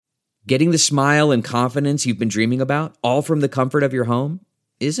Getting the smile and confidence you've been dreaming about, all from the comfort of your home,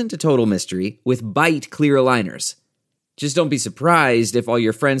 isn't a total mystery with Byte clear aligners. Just don't be surprised if all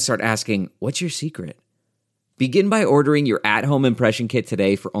your friends start asking, "What's your secret?" Begin by ordering your at-home impression kit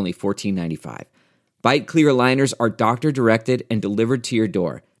today for only $14.95. Byte clear aligners are doctor-directed and delivered to your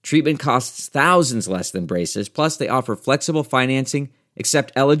door. Treatment costs thousands less than braces, plus they offer flexible financing,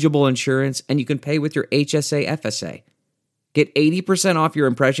 accept eligible insurance, and you can pay with your HSA FSA. Get 80% off your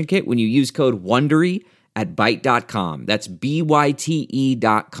impression kit when you use code WONDERY at Byte.com. That's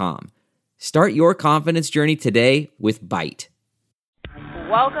BYTE.com. Start your confidence journey today with Byte.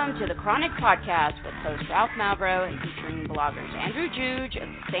 Welcome to the Chronic Podcast with host Ralph Malbrough and featuring bloggers Andrew Juge of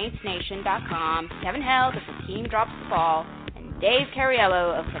SaintsNation.com, Kevin Held of The Team Drops the Ball, and Dave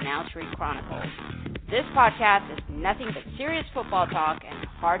Cariello of Canal Street Chronicles. This podcast is nothing but serious football talk and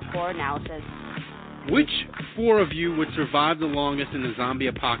hardcore analysis. Which four of you would survive the longest in the zombie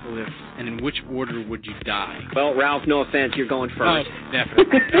apocalypse, and in which order would you die? Well, Ralph, no offense, you're going first. Oh,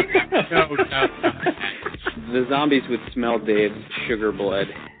 definitely. No. The zombies would smell Dave's sugar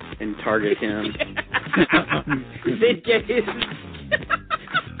blood and target him. They'd get his... I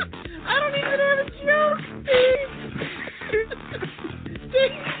don't even have a joke, Dave.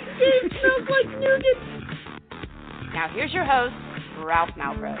 Dave smells like nougat. Now here's your host, Ralph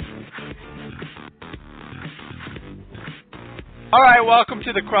Malbrough. All right, welcome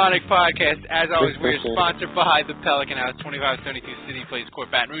to the Chronic Podcast. As always, we are sponsored by the Pelican House, 2572 City Place Court,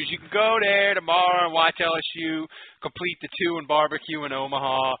 Baton Rouge. You can go there tomorrow and watch LSU complete the 2 and barbecue in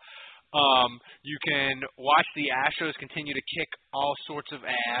Omaha. You can watch the Astros continue to kick all sorts of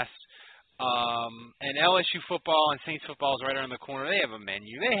ass. And LSU football and Saints football is right around the corner. They have a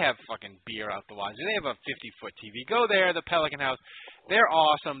menu. They have fucking beer out the wazoo. They have a 50-foot TV. Go there, the Pelican House. They're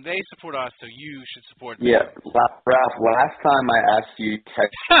awesome. They support us, so you should support them. Yeah, Ralph, last time I asked you to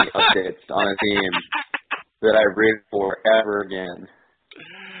text me updates on a team that I root for ever again.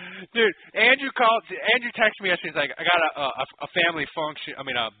 Dude, Andrew texted me yesterday. He's like, I got a family function. I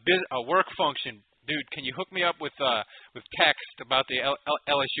mean, a work function. Dude, can you hook me up with text about the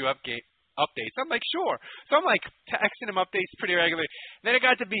LSU updates? I'm like, sure. So I'm like texting him updates pretty regularly. Then it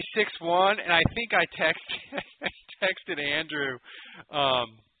got to be 6-1, and I think I texted Andrew.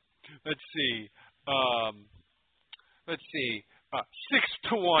 Let's see.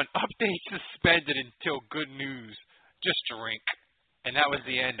 6-1. Update suspended until good news. Just drink. And that was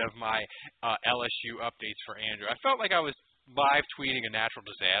the end of my LSU updates for Andrew. I felt like I was live tweeting a natural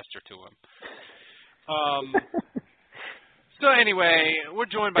disaster to him. So anyway, we're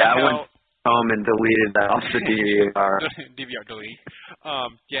joined by Held. Home and deleted that off the DVR. DVR delete.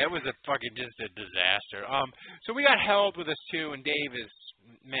 Yeah, it was just a disaster. So we got Held with us too, and Dave is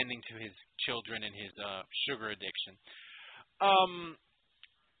mending to his children and his sugar addiction.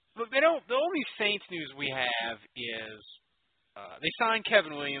 Look, the only Saints news we have is they signed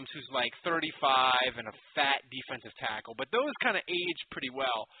Kevin Williams, who's like 35 and a fat defensive tackle, but those kind of age pretty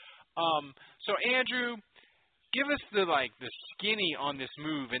well. So Andrew, give us the skinny on this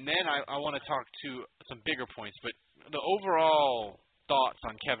move, and then I want to talk to some bigger points. But the overall thoughts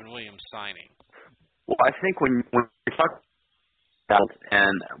on Kevin Williams signing. Well, I think when we talk about,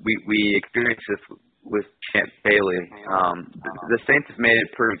 and we experienced this with Champ Bailey, the Saints have made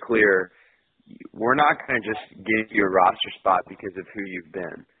it pretty clear we're not going to just give you a roster spot because of who you've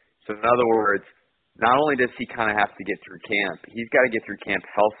been. So in other words, not only does he kind of have to get through camp, he's got to get through camp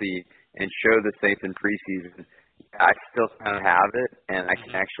healthy and show the Saints in preseason, I still kind of have it, and I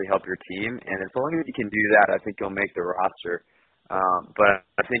can actually help your team. And as long as you can do that, I think you'll make the roster. But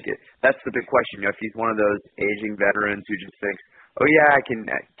I think that's the big question. If he's one of those aging veterans who just thinks, oh, yeah, I can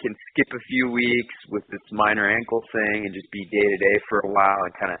skip a few weeks with this minor ankle thing and just be day-to-day for a while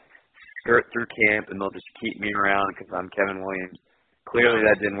and kind of skirt through camp, and they'll just keep me around because I'm Kevin Williams. Clearly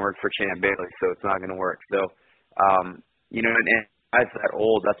that didn't work for Champ Bailey, so it's not going to work. So, and as that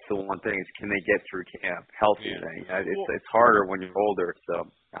old, that's the one thing is can they get through camp healthy? Yeah. It's harder when you're older.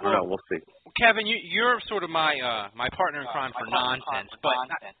 So I don't know. We'll see. Kevin, you're sort of my partner in crime for nonsense.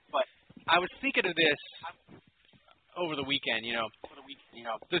 But I was thinking of this over the weekend.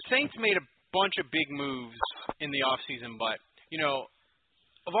 The Saints made a bunch of big moves in the off season, but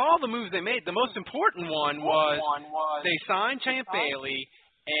of all the moves they made, the most important one was they signed Champ Bailey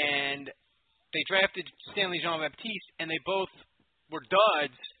and they drafted Stanley Jean-Baptiste, and they both were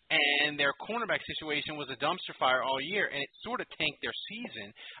duds, and their cornerback situation was a dumpster fire all year, and it sort of tanked their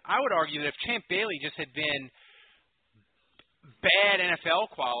season. I would argue that if Champ Bailey just had been bad NFL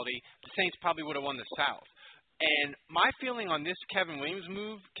quality, the Saints probably would have won the South. And my feeling on this Kevin Williams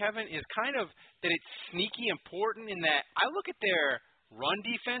move, Kevin, is kind of that it's sneaky important in that I look at their run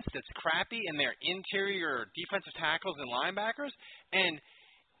defense that's crappy and their interior defensive tackles and linebackers, and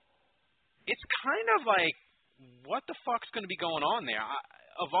it's kind of like, what the fuck's going to be going on there?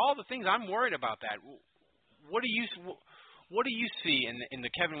 Of all the things, I'm worried about that. What do you see in the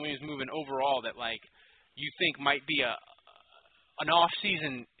Kevin Williams movement overall that like you think might be an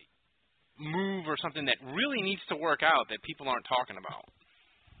off-season move or something that really needs to work out that people aren't talking about?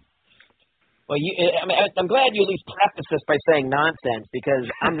 Well, I'm glad you at least prefaced this by saying nonsense, because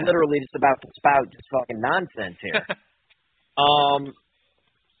I'm literally just about to spout just fucking nonsense here.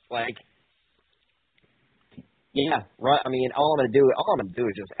 Yeah, I mean, all I'm gonna do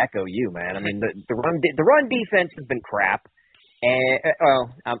is just echo you, man. I mean, the run defense has been crap,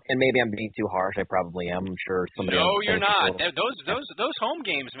 and maybe I'm being too harsh. I probably am. I'm sure somebody. No, you're not. Those home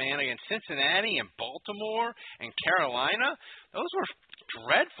games, man, against Cincinnati and Baltimore and Carolina, those were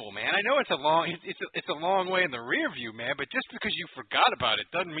dreadful, man. I know it's a long way in the rear view, man, but just because you forgot about it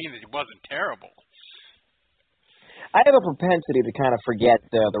doesn't mean that it wasn't terrible. I have a propensity to kind of forget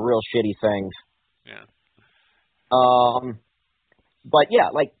the real shitty things. Yeah. But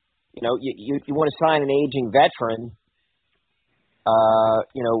yeah, like, you know, you want to sign an aging veteran.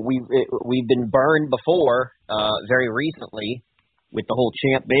 You know, we've been burned before, very recently with the whole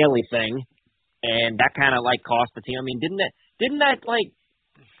Champ Bailey thing, and that kind of like cost the team. I mean, didn't that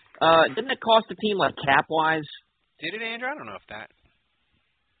cost the team like cap wise? Did it, Andrew? I don't know if that.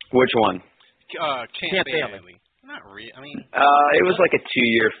 Which one? Champ Bailey. Not really. I mean, it was like a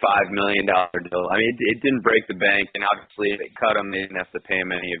 2-year, $5 million deal. I mean, it didn't break the bank, and obviously if they cut him, they didn't have to pay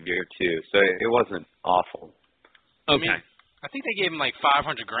him any of year 2, so it wasn't awful. Okay. I think they gave him like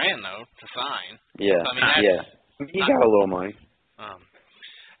 $500,000 though to sign. Yeah. So, I mean, he got a little money.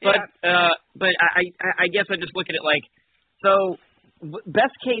 But I guess I just look at it like, so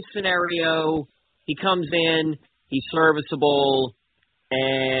best case scenario, he comes in, he's serviceable,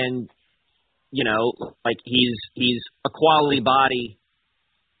 and you know, like he's a quality body,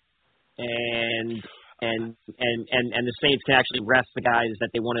 and the Saints can actually rest the guys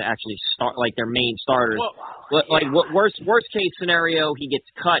that they want to actually start, like their main starters. Well, like worst case scenario, he gets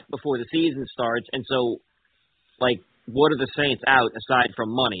cut before the season starts, and so like what are the Saints out aside from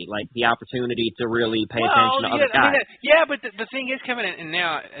money, like the opportunity to really pay attention to other guys? But the thing is, Kevin, and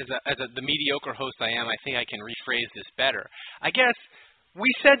now as the mediocre host I am, I think I can rephrase this better. I guess. We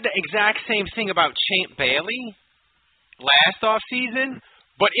said the exact same thing about Champ Bailey last offseason,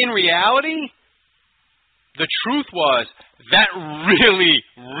 but in reality, the truth was that really,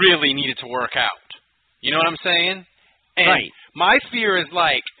 really needed to work out. You know what I'm saying? And right. My fear is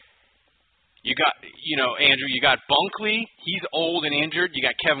like, Andrew, you got Bunkley, he's old and injured. You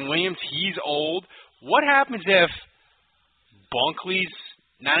got Kevin Williams, he's old. What happens if Bunkley's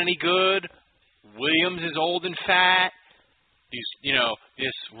not any good, Williams is old and fat,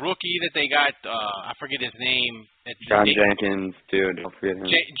 this rookie that they got, I forget his name. John Jenkins, too. Don't forget him.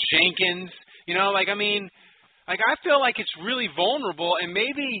 Jenkins. I feel like it's really vulnerable, and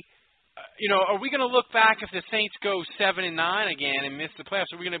maybe, are we going to look back if the Saints go 7-9 again and miss the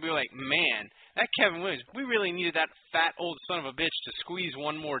playoffs? Are we going to be like, man, that Kevin Williams, we really needed that fat old son of a bitch to squeeze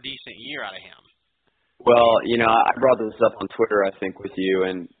one more decent year out of him? Well, I brought this up on Twitter, I think, with you,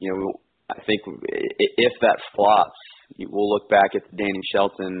 and, I think if that flops, we'll look back at the Danny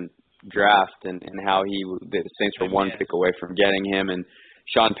Shelton draft and how the Saints were one pick away from getting him, and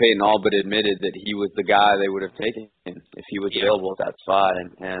Sean Payton all but admitted that he was the guy they would have taken if he was available at that spot,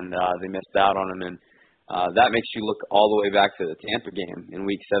 and they missed out on him, and that makes you look all the way back to the Tampa game in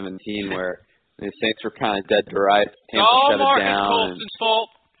Week 17 where the Saints were kind of dead to rights. Tampa shut it down. Colston's fault.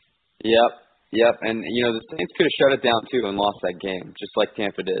 Yep, and the Saints could have shut it down too and lost that game, just like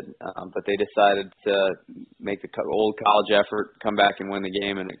Tampa did. But they decided to make the old college effort, come back and win the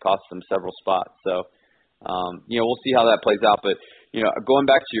game, and it cost them several spots. So, we'll see how that plays out. But going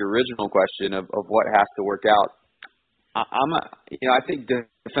back to your original question of what has to work out, I think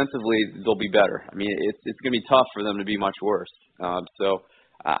defensively they'll be better. I mean, it's going to be tough for them to be much worse. So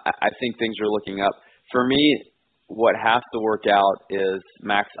I think things are looking up. For me, what has to work out is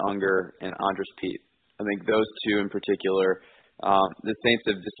Max Unger and Andres Pete. I think those two in particular, the Saints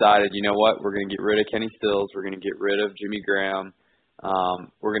have decided, you know what, we're going to get rid of Kenny Stills, we're going to get rid of Jimmy Graham,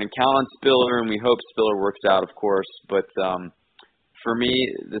 we're going to count on Spiller, and we hope Spiller works out, of course. But for me,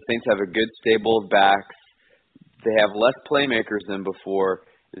 the Saints have a good stable of backs. They have less playmakers than before.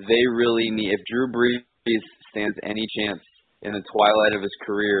 They really need, if Drew Brees stands any chance in the twilight of his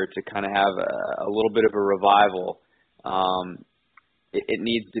career to kind of have a little bit of a revival, it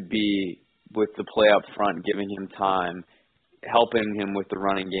needs to be with the play up front, giving him time, helping him with the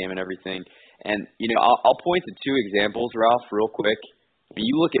running game and everything. And, I'll point to two examples, Ralph, real quick. I mean,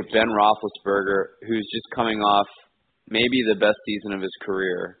 you look at Ben Roethlisberger, who's just coming off maybe the best season of his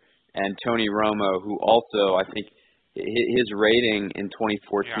career, and Tony Romo, who also, I think, his rating in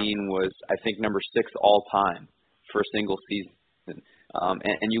 2014 was, I think, number 6 all time for a single season.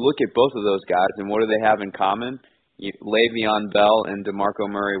 And you look at both of those guys, and what do they have in common? Le'Veon Bell and DeMarco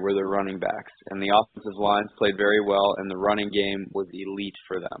Murray were their running backs, and the offensive lines played very well, and the running game was elite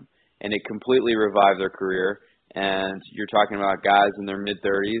for them. And it completely revived their career, and you're talking about guys in their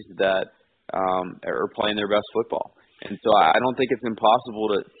mid-30s that are playing their best football. And so I don't think it's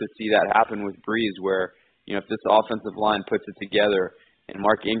impossible to see that happen with Breeze, where, you know, if this offensive line puts it together and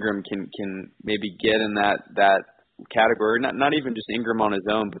Mark Ingram can maybe get in that category, not even just Ingram on his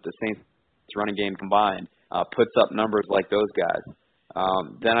own, but the Saints running game combined, puts up numbers like those guys,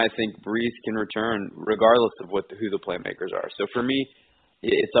 then I think Breeze can return regardless of who the playmakers are. So for me,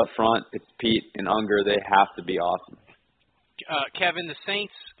 it's up front. It's Pete and Unger. They have to be awesome. Kevin, the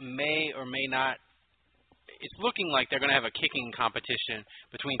Saints may or may not. It's looking like they're going to have a kicking competition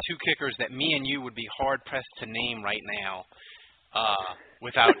between two kickers that me and you would be hard pressed to name right now,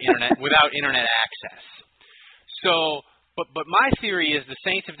 without internet access. So, but my theory is the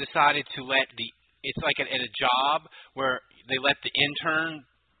Saints have decided to it's like at a job where they let the intern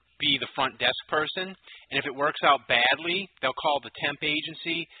be the front desk person, and if it works out badly, they'll call the temp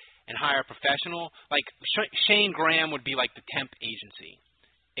agency and hire a professional. Like Shane Graham would be like the temp agency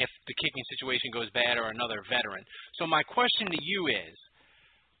if the kicking situation goes bad, or another veteran. So my question to you is,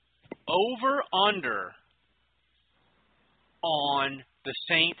 over, under on the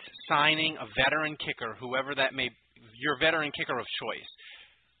Saints signing a veteran kicker, whoever that may, your veteran kicker of choice.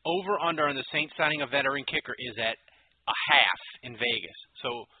 Over, under on the Saints signing a veteran kicker is at a half in Vegas.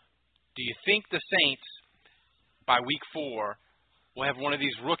 So do you think the Saints, by week 4, will have one of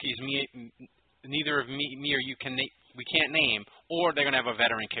these rookies neither of me or you we can't name, or they're going to have a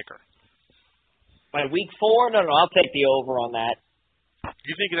veteran kicker? By week 4? No, I'll take the over on that. Do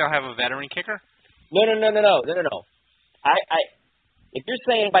you think they'll have a veteran kicker? No. If you're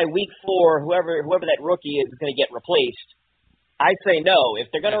saying by week 4, whoever that rookie is going to get replaced, I say no.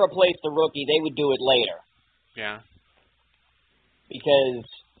 If they're going to replace the rookie, they would do it later. Yeah. Because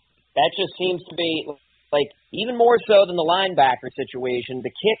that just seems to be, like, even more so than the linebacker situation,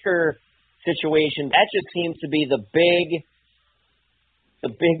 the kicker situation, that just seems to be the big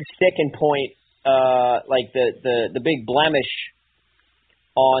sticking point, like the big blemish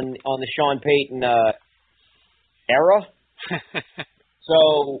on the Sean Payton era.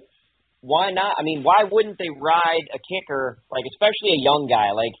 So why not? I mean, why wouldn't they ride a kicker, like especially a young guy?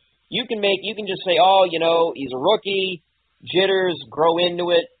 Like you can just say, oh, you know, he's a rookie, jitters, grow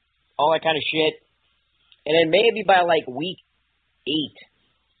into it, all that kind of shit, and then maybe by like week 8.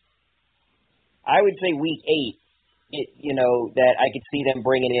 I would say week 8, that I could see them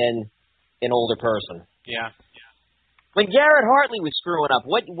bringing in an older person. Yeah. When Garrett Hartley was screwing up,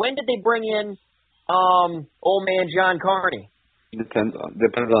 when did they bring in old man John Carney? Depends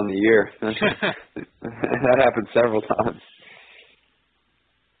on the year. That happened several times.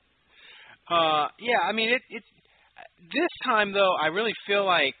 Yeah, I mean, it's this time though. I really feel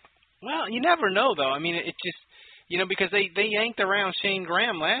like, well, you never know though. I mean, it just. Because they yanked around Shane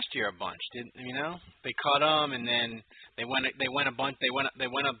Graham last year a bunch, they cut him, and then they went a bunch. They went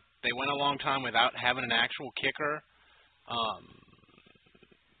a long time without having an actual kicker.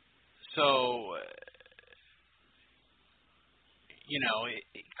 So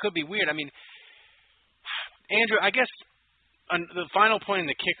it could be weird. I mean, Andrew, I guess the final point in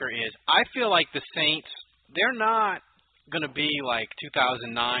the kicker is I feel like the Saints, they're not going to be like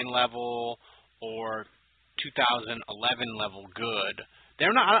 2009 level or 2011 level good.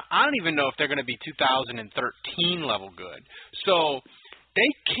 They're not. I don't even know if they're going to be 2013 level good. So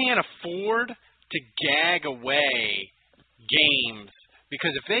they can't afford to gag away games,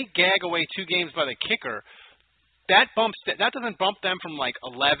 because if they gag away 2 games by the kicker, that doesn't bump them from like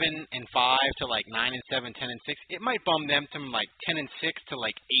 11-5 to like 9-7, 10-6. It might bump them from like 10-6 to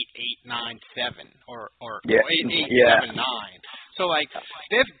like 8-9-7 or 8-7-9. So like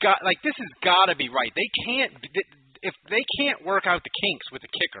they've got this has got to be right. They can't work out the kinks with the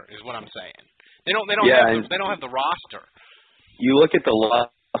kicker is what I'm saying. They don't have the roster. You look at the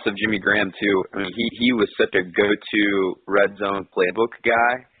loss of Jimmy Graham too. I mean, he was such a go-to red zone playbook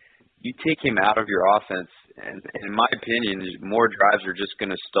guy. You take him out of your offense, and in my opinion, more drives are just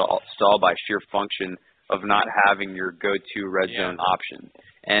going to stall by sheer function of not having your go-to red zone option.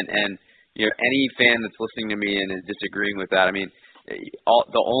 And any fan that's listening to me and is disagreeing with that, I mean,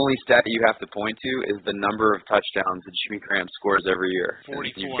 the only stat you have to point to is the number of touchdowns that Jimmy Graham scores every year.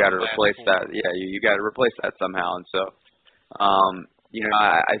 You've got to replace that. Yeah, you got to replace that somehow. And so,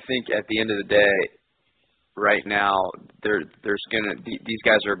 I think at the end of the day, right now, these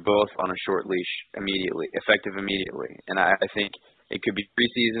guys are both on a short leash effective immediately, and I think it could be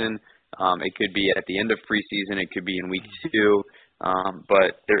preseason, it could be at the end of preseason, it could be in week 2,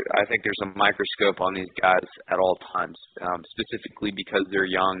 but I think there's a microscope on these guys at all times, specifically because they're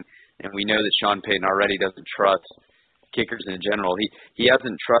young, and we know that Sean Payton already doesn't trust kickers in general. He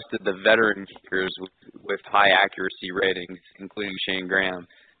hasn't trusted the veteran kickers with high accuracy ratings, including Shane Graham.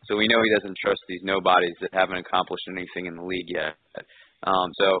 So we know he doesn't trust these nobodies that haven't accomplished anything in the league yet.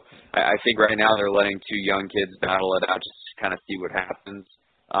 So I think right now they're letting 2 young kids battle it out just to kind of see what happens,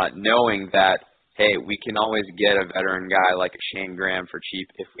 knowing that, hey, we can always get a veteran guy like a Shane Graham for cheap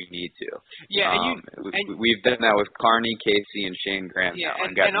if we need to. Yeah, we've done that with Carney, Casey, and Shane Graham now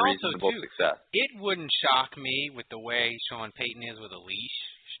and gotten reasonable success. It wouldn't shock me with the way Sean Payton is with a leash,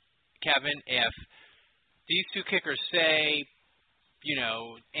 Kevin, if these 2 kickers say,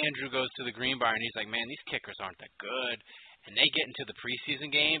 Andrew goes to the Greenbrier and he's like, man, these kickers aren't that good, and they get into the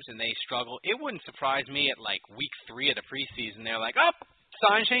preseason games and they struggle. It wouldn't surprise me at like week 3 of the preseason. They're like,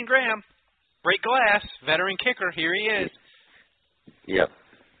 sign Shane Graham. Break glass, veteran kicker. Here he is. Yep.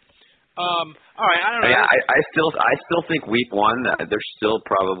 All right. I don't know. I still think week 1 there's still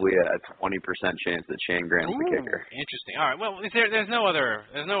probably a 20% chance that Shane Graham's the kicker. Interesting. All right. Well, there's no other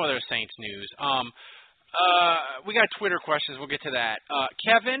Saints news. We got Twitter questions. We'll get to that.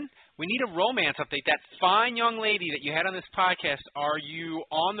 Kevin, we need a romance update. That fine young lady that you had on this podcast. Are you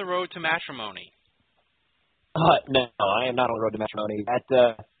on the road to matrimony? No, I am not on the road to matrimony.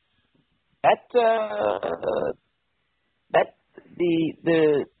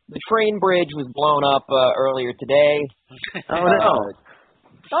 The train bridge was blown up earlier today. Oh no! No,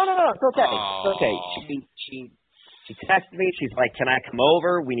 it's okay. It's okay. She texted me. She's like, "Can I come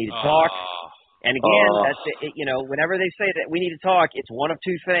over? We need to talk." And again, that's it, whenever they say that we need to talk, it's one of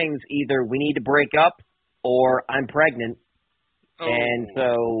 2 things: either we need to break up, or I'm pregnant. And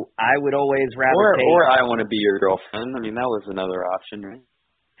so I would always rather take. Or I want to be your girlfriend. I mean, that was another option, right?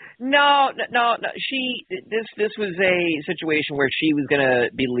 No. This was a situation where she was going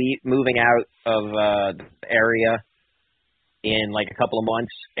to be moving out of the area in like a couple of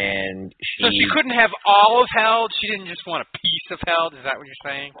months, and So she couldn't have all of Held? She didn't just want a piece of Held? Is that what you're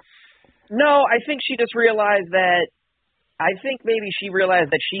saying? No, I think she just realized that. I think maybe she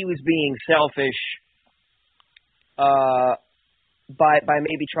realized that she was being selfish by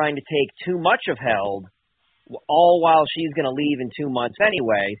maybe trying to take too much of Held, all while she's going to leave in 2 months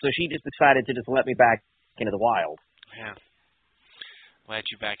anyway. So she just decided to just let me back into the wild. Yeah. Let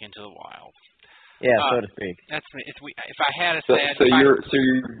you back into the wild. Yeah, so to speak. That's me. If I had a sad... So you're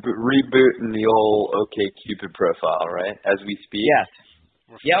rebooting the old OkCupid profile, right? As we speak? Yes.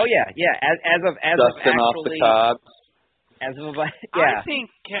 Yeah, As of Dusting off the cobs. As of yeah. I think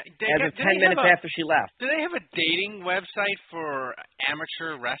as of 10 minutes after she left. Do they have a dating website for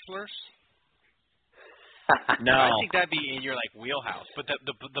amateur wrestlers? No. I think that'd be in your wheelhouse, but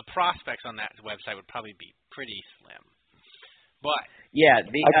the prospects on that website would probably be pretty slim. But yeah,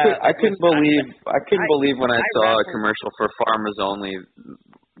 I couldn't believe when I saw a commercial for Farmers Only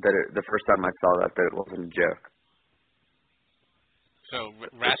the first time I saw that it wasn't a joke. So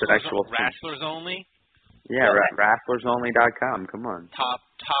wrestlers only. Yeah, wrestlersonly.com. Come on. Top.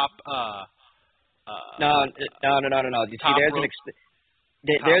 No. You see,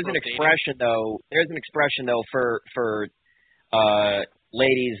 there's an expression though. There's an expression though for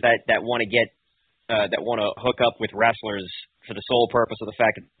ladies that want to get that want to hook up with wrestlers for the sole purpose of the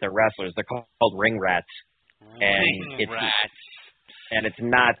fact that they're wrestlers. They're called ring rats. And it's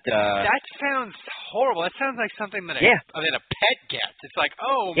not. That sounds horrible. That sounds like something that a pet gets. It's like,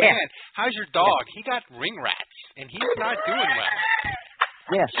 man, how's your dog? Yeah. He got ring rats, and he's not doing well.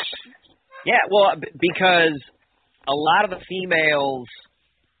 Yes. Yeah. Well, because a lot of the females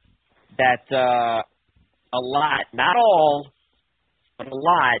that not all, but a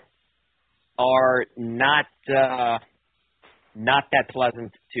lot, are not that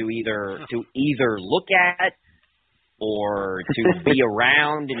pleasant to either look at, or to be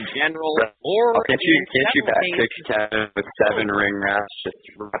around in general, or can't you back picture Kevin with 7 ring rats just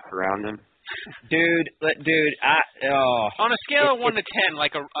wrapped around him? Dude, on a scale of 1 to 10,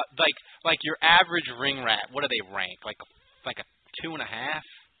 like your average ring rat, what do they rank? Like a 2.5?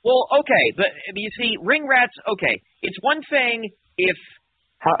 Well, okay, but you see, ring rats. Okay, it's one thing if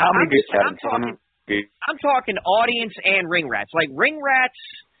how many do Kevin? I'm talking audience and ring rats. Like ring rats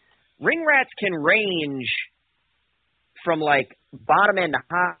can range from bottom end to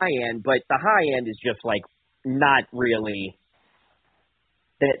high end, but the high end is just not really.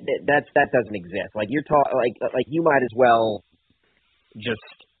 That doesn't exist. You're you might as well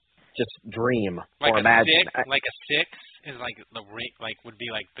just dream like or a imagine. Like a 6 is like the ring, like would be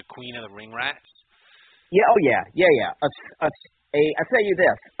like the queen of the ring rats. Yeah. Oh yeah. I tell you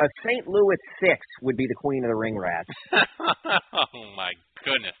this: a St. Louis 6 would be the queen of the ring rats. Oh my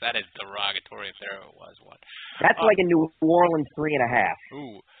goodness, that is derogatory if there ever was one. That's like a New Orleans 3.5.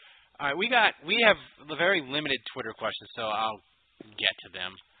 Ooh. All right, we have the very limited Twitter questions, so I'll get to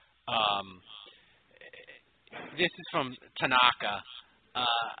them. This is from Tanaka.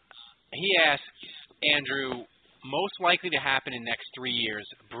 He asks, Andrew, most likely to happen in the next 3 years,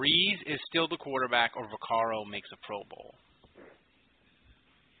 Breeze is still the quarterback or Vaccaro makes a Pro Bowl?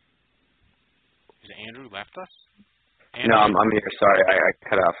 Is Andrew left us? Andrew, No, I'm here. Sorry, I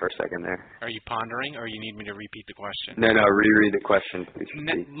cut out for a second there. Are you pondering, or you need me to repeat the question? No, reread the question, please.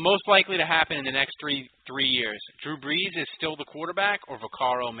 Most likely to happen in the next three years, Drew Brees is still the quarterback or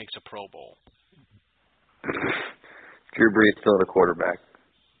Vaccaro makes a Pro Bowl? Drew Brees still the quarterback.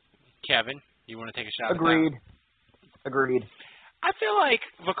 Kevin, you want to take a shot Agreed. at that? Agreed. I feel like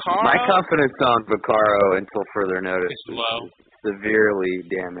Vaccaro... My confidence on Vaccaro until further notice is low. Severely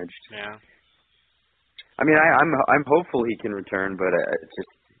damaged. Yeah. I mean, I'm hopeful he can return, but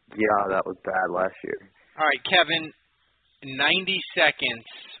that was bad last year. All right, Kevin, 90 seconds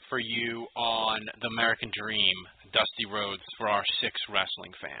for you on the American Dream, Dusty Rhodes, for our 6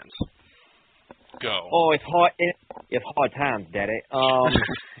 wrestling fans. Go. Oh, it's hard times, Daddy.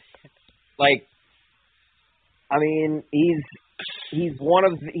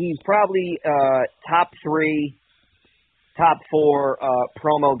 He's probably top 3, top 4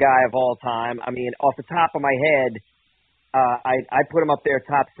 promo guy of all time. I mean, off the top of my head, I put him up there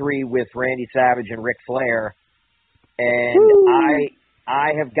top 3 with Randy Savage and Ric Flair. And woo!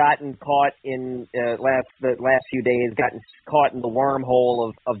 I have gotten caught in the last few days, caught in the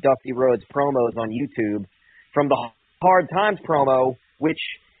wormhole of Dusty Rhodes promos on YouTube, from the Hard Times promo, which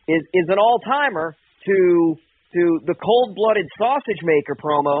is an all-timer, to the Cold-Blooded Sausage Maker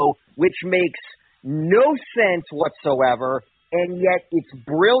promo, which makes no sense whatsoever, and yet it's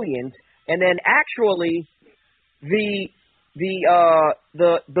brilliant. And then actually, the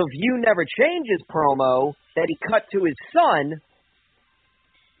View Never Changes promo that he cut to his son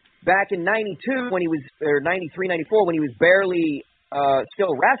back in 92 when he was, or 93, 94 when he was barely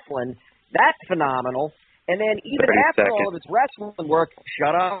still wrestling, that's phenomenal. And then even after all of his wrestling work,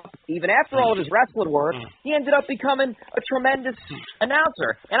 even after all of his wrestling work, he ended up becoming a tremendous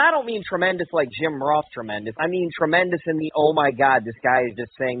announcer. And I don't mean tremendous like Jim Ross tremendous. I mean tremendous in the, oh my God, this guy is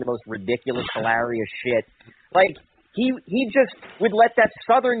just saying the most ridiculous, hilarious shit. Like, he just would let that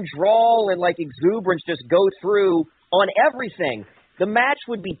southern drawl and like exuberance just go through on everything. The match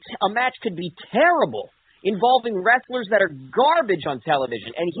could be terrible, involving wrestlers that are garbage on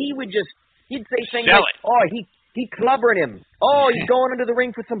television, and he'd say things like, "Oh, he clubbering him. Oh, he's going into the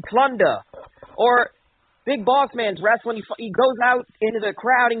ring for some plunder." Or Big Boss Man's wrestling. He goes out into the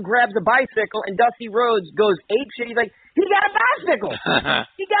crowd and grabs a bicycle, and Dusty Rhodes goes apeshit. He's like, "He got a bicycle.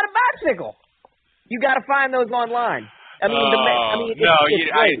 He got a bicycle." You got to find those online. I mean, I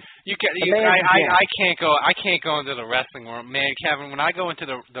can't go into the wrestling world, man. Kevin, when I go into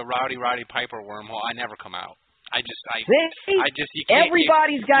the Rowdy Piper wormhole, I never come out.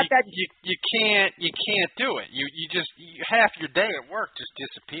 Everybody's got that. You can't do it. You half your day at work just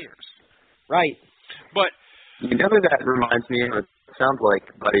disappears. Right. But you know who that reminds me of? It sounds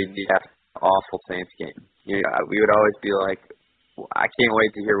like Buddy the awful Saints game. We would always be like, I can't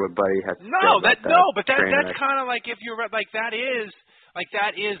wait to hear what Buddy has to say. But that's kind of like, if you're like, that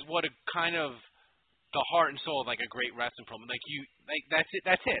is what a kind of the heart and soul of like a great wrestling promo. That's it.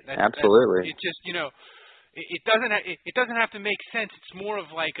 Absolutely. It just it doesn't have to make sense. It's more of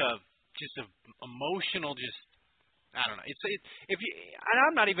like a emotional, I don't know. And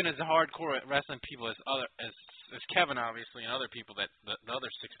I'm not even as hardcore at wrestling people as Kevin, obviously, and other people the other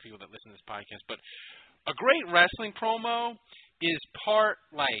 6 people that listen to this podcast. But a great wrestling promo is part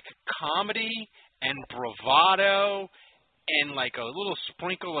like comedy and bravado and like a little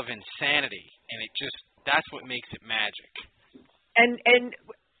sprinkle of insanity, and that's what makes it magic. And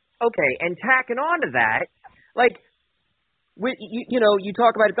tacking on to that, like you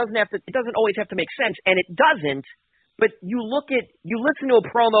talk about it doesn't always have to make sense, and it doesn't. But you listen to a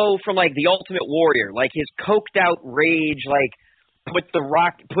promo from like the Ultimate Warrior, like his coked out rage, like put the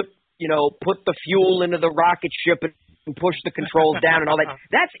fuel into the rocket ship and push the controls down and all that.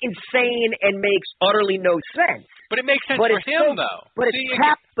 That's insane and makes utterly no sense. But it makes sense for him, though. But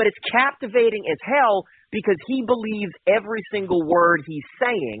it's captivating as hell because he believes every single word he's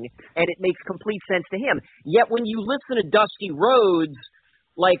saying, and it makes complete sense to him. Yet when you listen to Dusty Rhodes,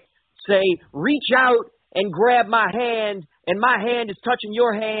 like, say, reach out and grab my hand and my hand is touching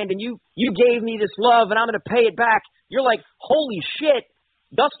your hand, and you gave me this love, and I'm going to pay it back. You're like, holy shit,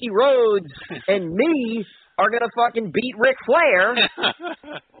 Dusty Rhodes and me are going to fucking beat Ric Flair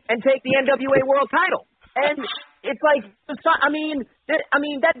and take the NWA World title. And it's like,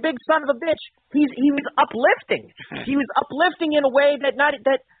 that big son of a bitch, he was uplifting. He was uplifting in a way that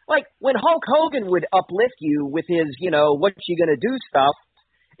like when Hulk Hogan would uplift you with his, what you gonna do stuff,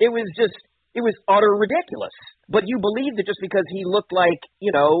 it was utter ridiculous. But you believed it just because he looked like,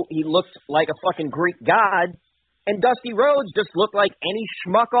 he looked like a fucking Greek god, and Dusty Rhodes just looked like any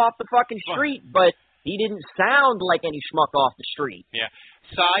schmuck off the fucking street, but he didn't sound like any schmuck off the street. Yeah.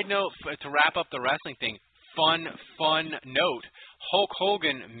 Side note, to wrap up the wrestling thing, fun note, Hulk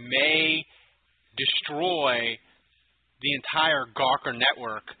Hogan may destroy the entire Gawker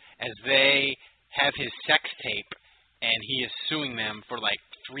network as they have his sex tape, and he is suing them for like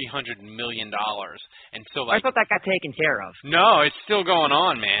 $300 million. And so, like, I thought that got taken care of. No, it's still going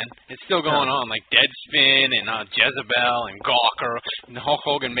on, man. It's still going on. Like Deadspin and Jezebel and Gawker. And Hulk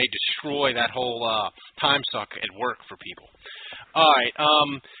Hogan may destroy that whole time suck at work for people. All right.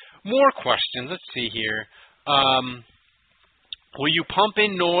 More questions. Let's see here. Will you pump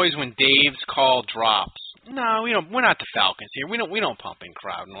in noise when Dave's call drops? No, we don't. We're not the Falcons here. We don't pump in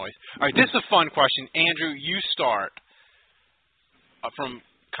crowd noise. All right. This is a fun question. Andrew, you start. From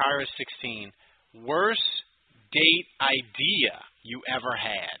Kyra 16. Worst date idea you ever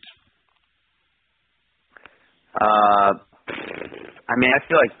had? I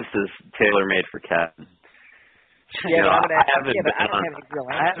feel like this is tailor-made for Kevin. Yeah, I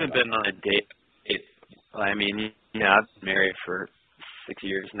haven't been on a date. I've been married for 6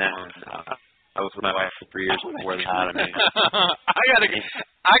 years now. And, I was with my wife for 3 years before that.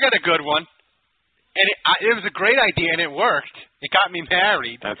 I got a good one. And it was a great idea, and it worked. It got me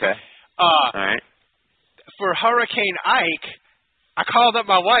married. Okay. All right. For Hurricane Ike, I called up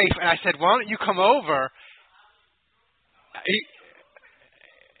my wife, and I said, why don't you come over?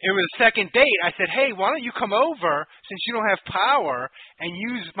 It was a second date. I said, hey, why don't you come over, since you don't have power, and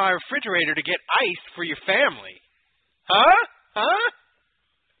use my refrigerator to get ice for your family? Huh?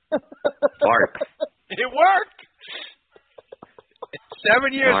 Mark. It worked.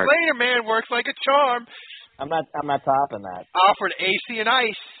 7 years Mark. later, man, works like a charm. I'm not topping that. Offered AC and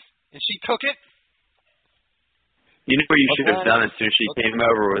ice, and she took it. You know what you should have done as soon as she came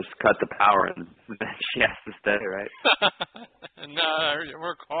over was cut the power, and then she has to stay, right? No,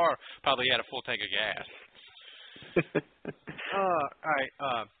 her car probably had a full tank of gas. All right,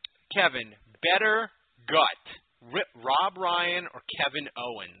 Kevin, better gut, Rob Ryan or Kevin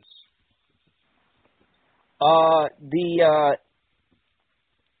Owens?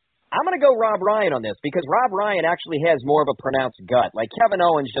 I'm going to go Rob Ryan on this because Rob Ryan actually has more of a pronounced gut. Like Kevin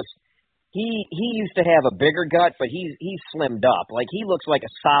Owens he used to have a bigger gut, but he's slimmed up. Like he looks like a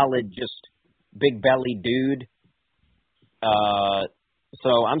solid, just big belly dude.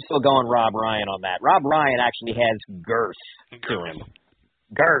 So I'm still going Rob Ryan on that. Rob Ryan actually has girth to him.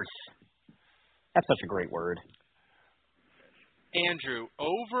 Girth. That's such a great word. Andrew,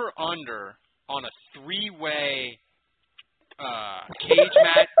 over under on a three-way cage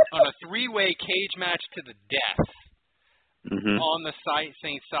match to the death. Mm-hmm. On the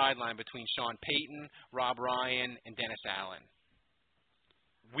Saints sideline between Sean Payton, Rob Ryan, and Dennis Allen.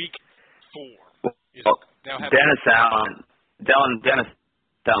 Week 4. Dennis Allen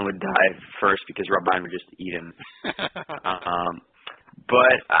would die first because Rob Ryan would just eat him.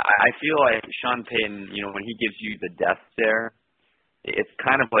 But I feel like Sean Payton, when he gives you the death stare, it's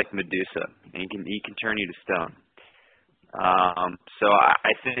kind of like Medusa. He can turn you to stone. So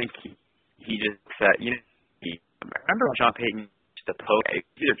I think he just said, remember when Sean Payton used to poke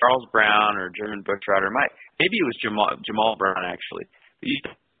either Charles Brown or German Bushrider, maybe it was Jamal Brown actually. He used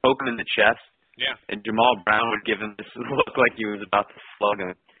to poke him in the chest, and Jamal Brown would give him this look like he was about to slug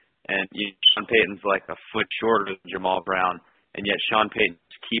him. And Sean Payton's like a foot shorter than Jamal Brown, and yet Sean Payton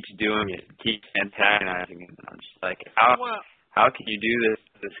just keeps doing it, keeps antagonizing him. And I'm just like, how can you do this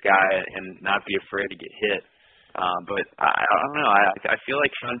to this guy and not be afraid to get hit? But I don't know. I feel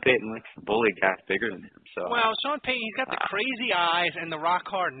like Sean Payton likes to bully guys bigger than him. So Sean Payton, he's got the crazy eyes and the rock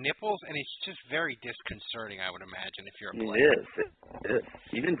hard nipples, and it's just very disconcerting, I would imagine, if you're a player. It is.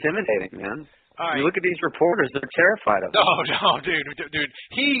 He's intimidating, man. All right. You look at these reporters; they're terrified of him. No, dude.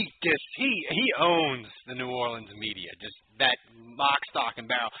 He owns the New Orleans media. Just that lock, stock, and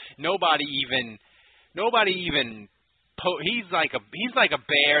barrel. Nobody even. He's like a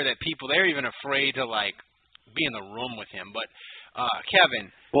bear that they're even afraid to like be in the room with him. But Kevin.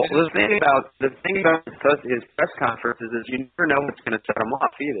 Well, the thing about his press conferences is you never know what's going to set him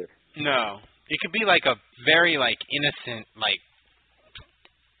off either. No. it could be like a very like innocent like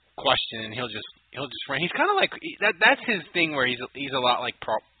question, and he'll just he's kind of like that's his thing where he's a lot like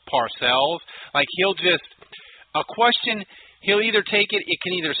Parcells. Like he'll just a question. He'll either take it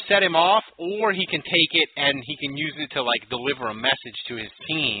can either set him off, or he can take it and he can use it to like deliver a message to his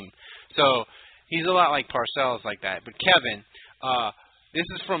team. So he's a lot like Parcells like that. But Kevin, this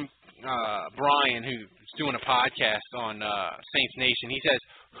is from Brian, who's doing a podcast on Saints Nation. He says,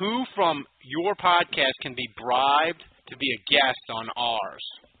 who from your podcast can be bribed to be a guest on ours?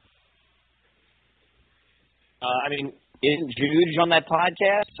 I mean, isn't Jude on that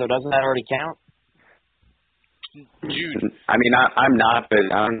podcast? So doesn't that already count? Jude. I mean, I'm not, but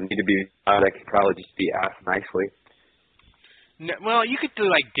I don't need to be. I could probably just be asked nicely. No, well, you could do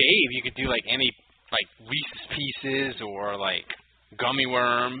like Dave. You could do like any like Reese's Pieces or like gummy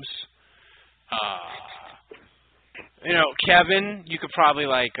worms. Kevin, you could probably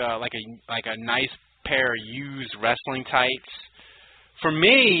like a nice pair of used wrestling tights. For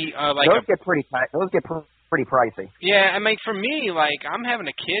me, those get pretty tight. Those get pretty pricey. Yeah, I mean, for me, like I'm having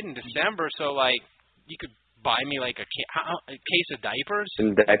a kid in December, so like you could buy me like a case of diapers.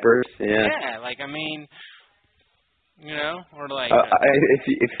 Some diapers, yeah. Yeah, like I mean, or like.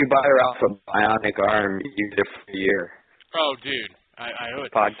 If you buy Ralph a bionic arm, you get it for a year. Oh, dude, I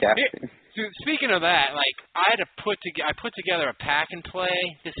would. Podcasting. Dude, speaking of that, like I put together a pack and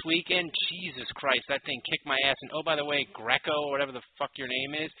play this weekend. Jesus Christ, that thing kicked my ass. And oh, by the way, Greco or whatever the fuck your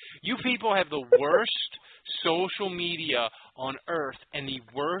name is, you people have the worst social media on earth and the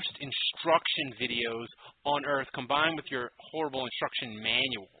worst instruction videos on earth, combined with your horrible instruction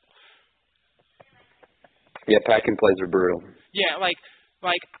manual. Yeah, pack and plays are brutal. Yeah, like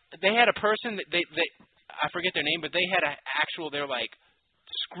they had a person that they I forget their name, but they had they're like,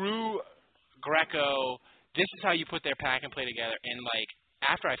 screw Greco, this is how you put their pack and play together. And like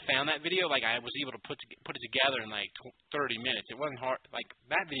after I found that video, like I was able to put it together in like 30 minutes. It wasn't hard like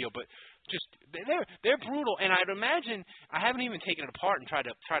that video, but just they're brutal. And I'd imagine I haven't even taken it apart and tried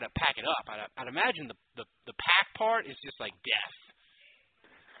to pack it up. I'd imagine the pack part is just like death.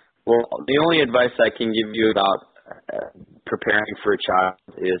 Well, the only advice I can give you about preparing for a child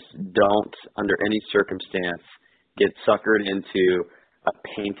is don't, under any circumstance, get suckered into a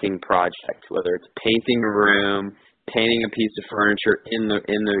painting project, whether it's painting a room, painting a piece of furniture in the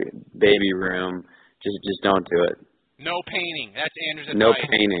baby room. Just don't do it. No painting. That's Andrew's advice. No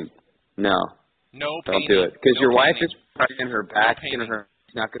painting. No. No Don't painting. do it. Because your wife painting. is pregnant, her back's in her.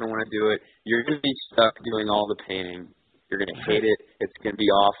 She's not going to want to do it. You're going to be stuck doing all the painting. You're going to hate it. It's going to be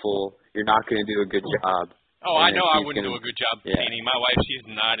awful. You're not going to do a good job. Oh, I know I wouldn't do a good job yeah. painting. My wife, she's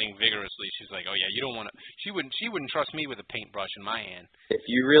nodding vigorously. She's like, "Oh yeah, you don't want to." She wouldn't trust me with a paintbrush in my hand. If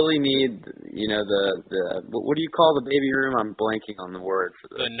you really need, the what do you call the baby room? I'm blanking on the word for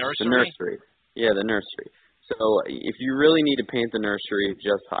the nursery. The nursery. Yeah, the nursery. So if you really need to paint the nursery,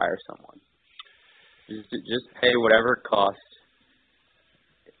 just hire someone. Just pay whatever it costs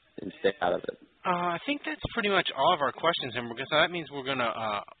and stay out of it. I think that's pretty much all of our questions, and so that means we're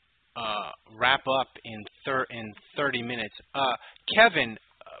gonna wrap up in 30 minutes. Kevin,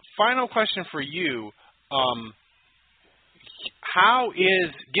 final question for you.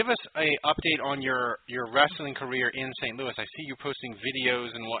 Give us a update on your wrestling career in St. Louis. I see you posting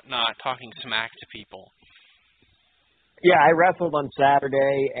videos and whatnot, talking smack to people. Yeah, I wrestled on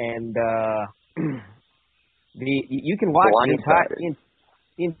Saturday, and you can watch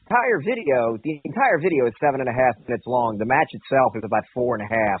the entire video. The entire video is 7.5 minutes long. The match itself is about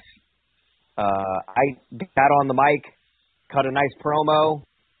 4.5. I got on the mic, cut a nice promo.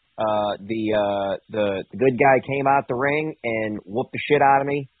 The good guy came out the ring and whooped the shit out of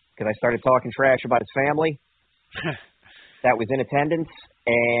me because I started talking trash about his family. That was in attendance,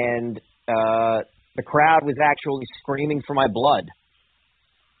 and the crowd was actually screaming for my blood.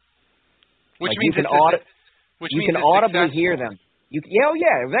 Which means you can audibly hear them.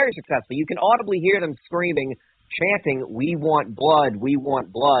 Very successful. You can audibly hear them screaming, chanting, "We want blood, we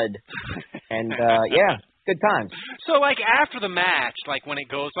want blood," and good times. So, like after the match, like when it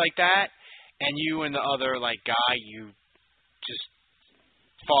goes like that, and you and the other like guy you just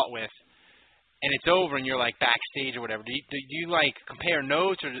fought with, and it's over, and you're like backstage or whatever. Do you like compare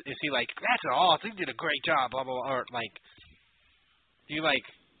notes, or is he like, "That's awesome, you did a great job," blah blah blah, or like, do you like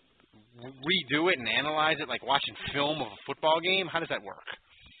redo it and analyze it like watching film of a football game? How does that work?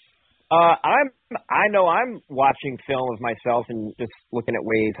 I know I'm watching film of myself and just looking at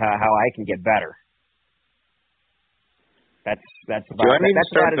ways how I can get better. That's about it. Do I need to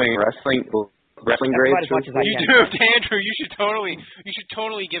start doing wrestling wrestling That's grades. about as much as I You can. do, Andrew. You should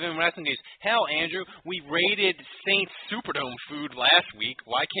totally give him wrestling days. Hell, Andrew, we rated Saints Superdome food last week.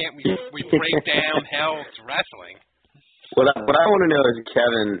 Why can't we break down Hell's wrestling? What I want to know is,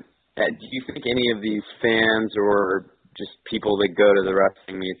 Kevin, do you think any of these fans or just people that go to the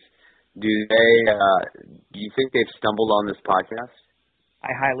wrestling meets, do you think they've stumbled on this podcast? I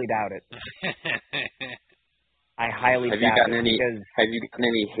highly doubt it. I highly Have doubt you gotten it. Have you gotten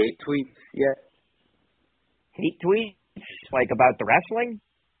any hate tweets yet? Hate tweets? Like about the wrestling?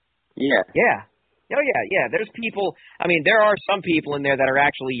 Yeah. Yeah. Oh, yeah. There's people, I mean, there are some people in there that are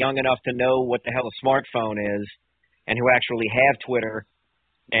actually young enough to know what the hell a smartphone is and who actually have Twitter.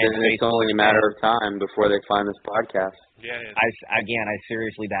 And it's only a matter of time before they find this podcast. Yeah. I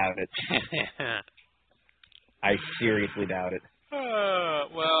seriously doubt it. I seriously doubt it.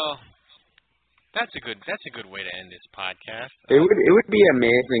 Well, that's a good way to end this podcast. It would be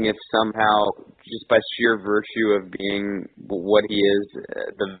amazing if somehow, just by sheer virtue of being what he is,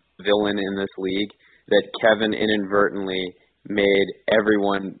 the villain in this league, that Kevin inadvertently made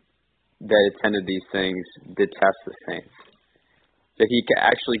everyone that attended these things detest the Saints. That he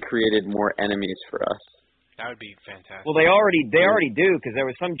actually created more enemies for us. That would be fantastic. Well, they already do, because there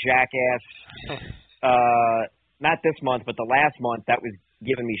was some jackass, not this month, but the last month, that was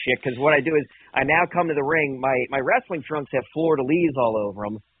giving me shit. Because what I do is I now come to the ring. My wrestling trunks have fleur-de-lis all over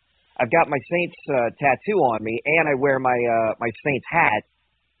them. I've got my Saints tattoo on me, and I wear my Saints hat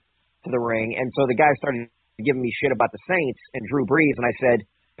to the ring. And so the guy started giving me shit about the Saints and Drew Brees, and I said,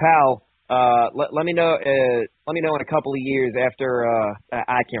 "Pal, let me know. Let me know in a couple of years after.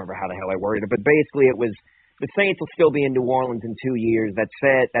 I can't remember how the hell I worded it, but basically it was the Saints will still be in New Orleans in 2 years. That's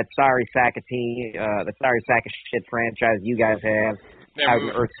it. That sorry sack of team, that sorry sack of shit franchise you guys have out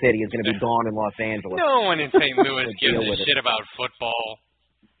in Earth City is going to be gone in Los Angeles. No one in St. Louis gives a shit about football.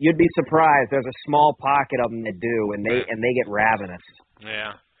 You'd be surprised. There's a small pocket of them that do, and they get ravenous.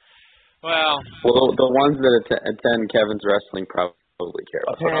 Yeah. Well, the ones that attend Kevin's wrestling probably care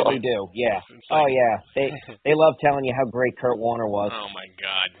about apparently football. do. Yeah. Oh yeah. They love telling you how great Kurt Warner was. Oh my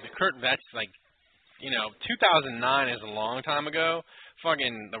God, that's like, 2009 is a long time ago.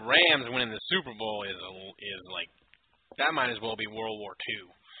 Fucking the Rams winning the Super Bowl is like, that might as well be World War II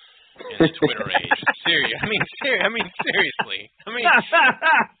in the Twitter age. Seriously. I mean, seriously. I mean,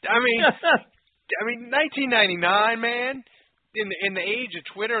 1999, man. In the age of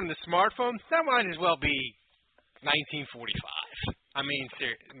Twitter and the smartphone, that might as well be 1945. I mean,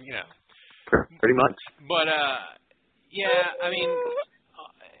 Pretty much. But yeah, I mean,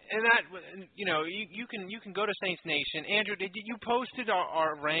 and that, you can go to Saints Nation. Andrew, did you posted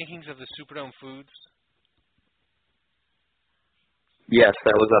our rankings of the Superdome foods? Yes,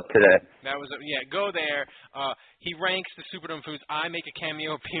 that was up today. That was go there. He ranks the Superdome foods. I make a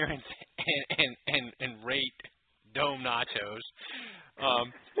cameo appearance and rate Dome nachos.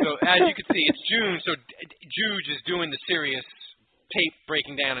 So as you can see, it's June, so Juge is doing the serious tape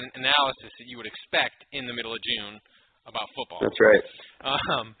breaking down and analysis that you would expect in the middle of June about football. That's right.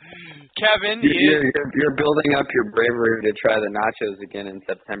 Kevin, you're building up your bravery to try the nachos again in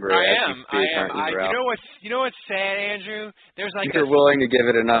September. I am. You know what's sad, Andrew? There's like you're willing to give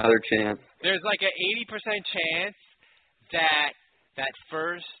it another chance. There's like an 80% chance that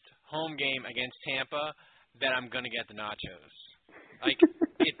first home game against Tampa that I'm gonna get the nachos. Like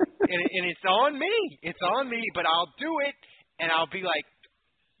and it's on me. It's on me, but I'll do it, and I'll be like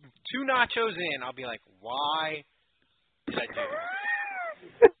 2 nachos in. I'll be like, why did I do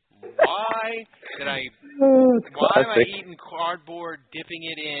this? Why am I eating cardboard, dipping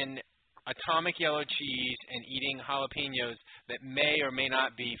it in atomic yellow cheese, and eating jalapenos that may or may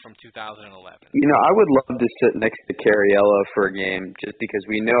not be from 2011? I would love to sit next to Cariello for a game just because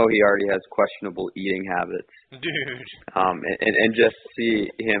we know he already has questionable eating habits. Dude. And just see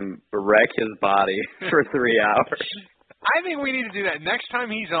him wreck his body for 3 hours. I think we need to do that. Next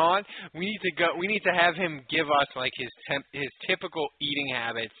time he's on, we need to have him give us like his typical eating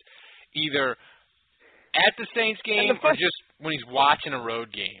habits, either at the Saints game or just when he's watching a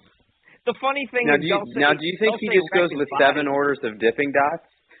road game. The funny thing do is, you think he just goes with 7 orders of dipping dots?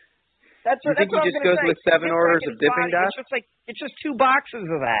 That's what he just goes with 7 orders of dipping dots? It's just 2 boxes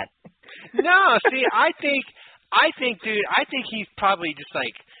of that. No, see, I think, dude, he's probably just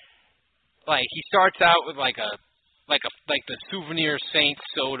like he starts out with like the souvenir Saints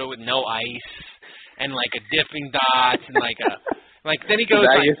soda with no ice and like a dipping dots and then he goes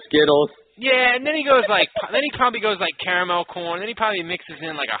like Skittles. Yeah, and then he goes then he probably goes like caramel corn. Then he probably mixes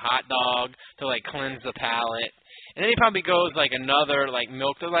in like a hot dog to like cleanse the palate. And then he probably goes like another like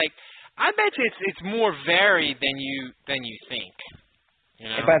milk to like. I bet you it's more varied than you think. You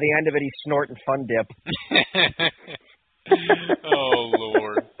know? And by the end of it, he's snorting Fun Dip. Oh,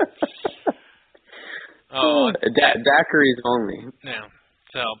 Lord. Daiquiris only. Yeah.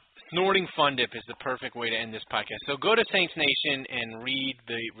 So, snorting Fun Dip is the perfect way to end this podcast. So go to Saints Nation and read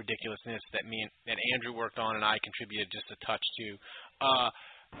the ridiculousness that Andrew worked on and I contributed just a touch to.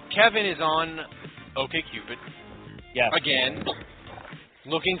 Kevin is on OkCupid. Yes. Again.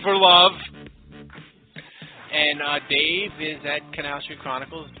 Looking for love. And Dave is at Canal Street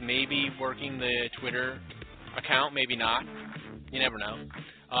Chronicles, maybe working the Twitter account, maybe not. You never know.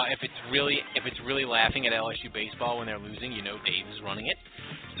 If it's really laughing at LSU baseball when they're losing, you know Dave is running it.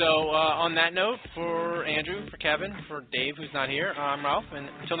 So on that note, for Andrew, for Kevin, for Dave who's not here, I'm Ralph, and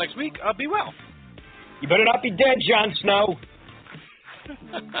until next week, be well. You better not be dead, Jon Snow.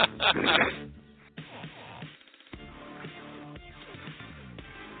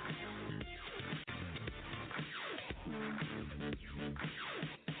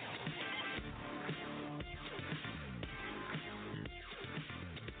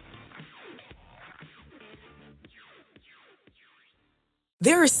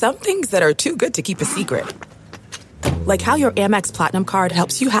 There are some things that are too good to keep a secret. Like how your Amex Platinum card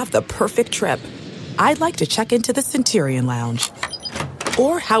helps you have the perfect trip. I'd like to check into the Centurion Lounge.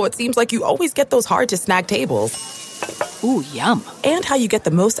 Or how it seems like you always get those hard-to-snag tables. Ooh, yum. And how you get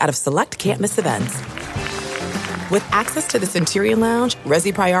the most out of select can't-miss events. With access to the Centurion Lounge,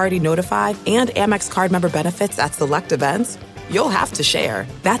 Resi Priority Notified, and Amex card member benefits at select events, you'll have to share.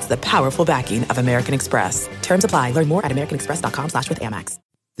 That's the powerful backing of American Express. Terms apply. Learn more at americanexpress.com/withAmex.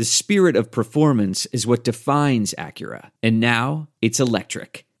 The spirit of performance is what defines Acura. And now, it's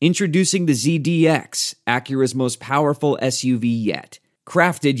electric. Introducing the ZDX, Acura's most powerful SUV yet.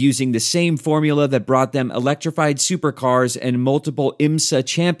 Crafted using the same formula that brought them electrified supercars and multiple IMSA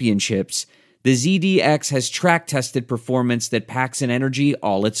championships, the ZDX has track-tested performance that packs an energy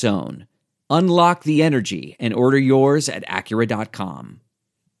all its own. Unlock the energy and order yours at Acura.com.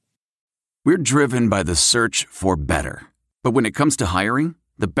 We're driven by the search for better. But when it comes to hiring,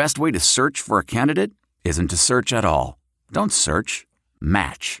 the best way to search for a candidate isn't to search at all. Don't search.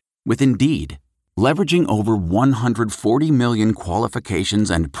 Match. With Indeed. Leveraging over 140 million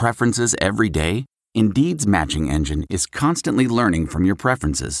qualifications and preferences every day, Indeed's matching engine is constantly learning from your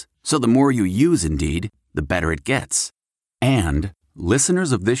preferences. So the more you use Indeed, the better it gets. And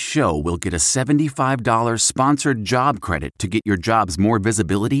listeners of this show will get a $75 sponsored job credit to get your jobs more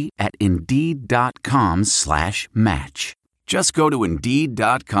visibility at Indeed.com/match. Just go to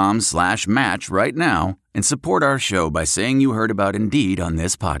Indeed.com/match right now and support our show by saying you heard about Indeed on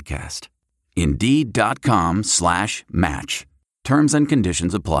this podcast. Indeed.com/match. Terms and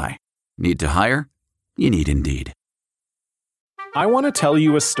conditions apply. Need to hire? You need Indeed. I want to tell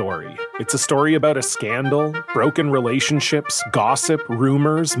you a story. It's a story about a scandal, broken relationships, gossip,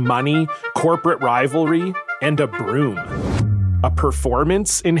 rumors, money, corporate rivalry, and a broom. A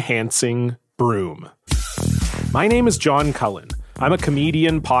performance-enhancing broom. My name is John Cullen. I'm a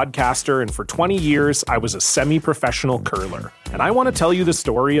comedian, podcaster, and for 20 years, I was a semi-professional curler. And I want to tell you the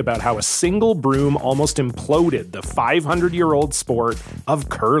story about how a single broom almost imploded the 500-year-old sport of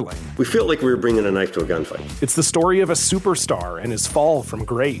curling. We felt like we were bringing a knife to a gunfight. It's the story of a superstar and his fall from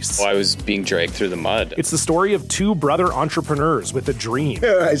grace. Well, I was being dragged through the mud. It's the story of two brother entrepreneurs with a dream.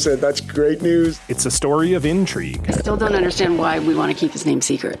 I said, that's great news. It's a story of intrigue. I still don't understand why we want to keep his name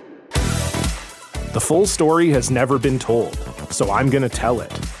secret. The full story has never been told, so I'm going to tell it.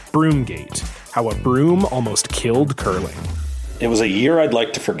 Broomgate, how a broom almost killed curling. It was a year I'd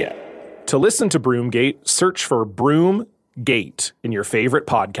like to forget. To listen to Broomgate, search for Broomgate in your favorite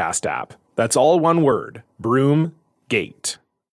podcast app. That's all one word, Broomgate.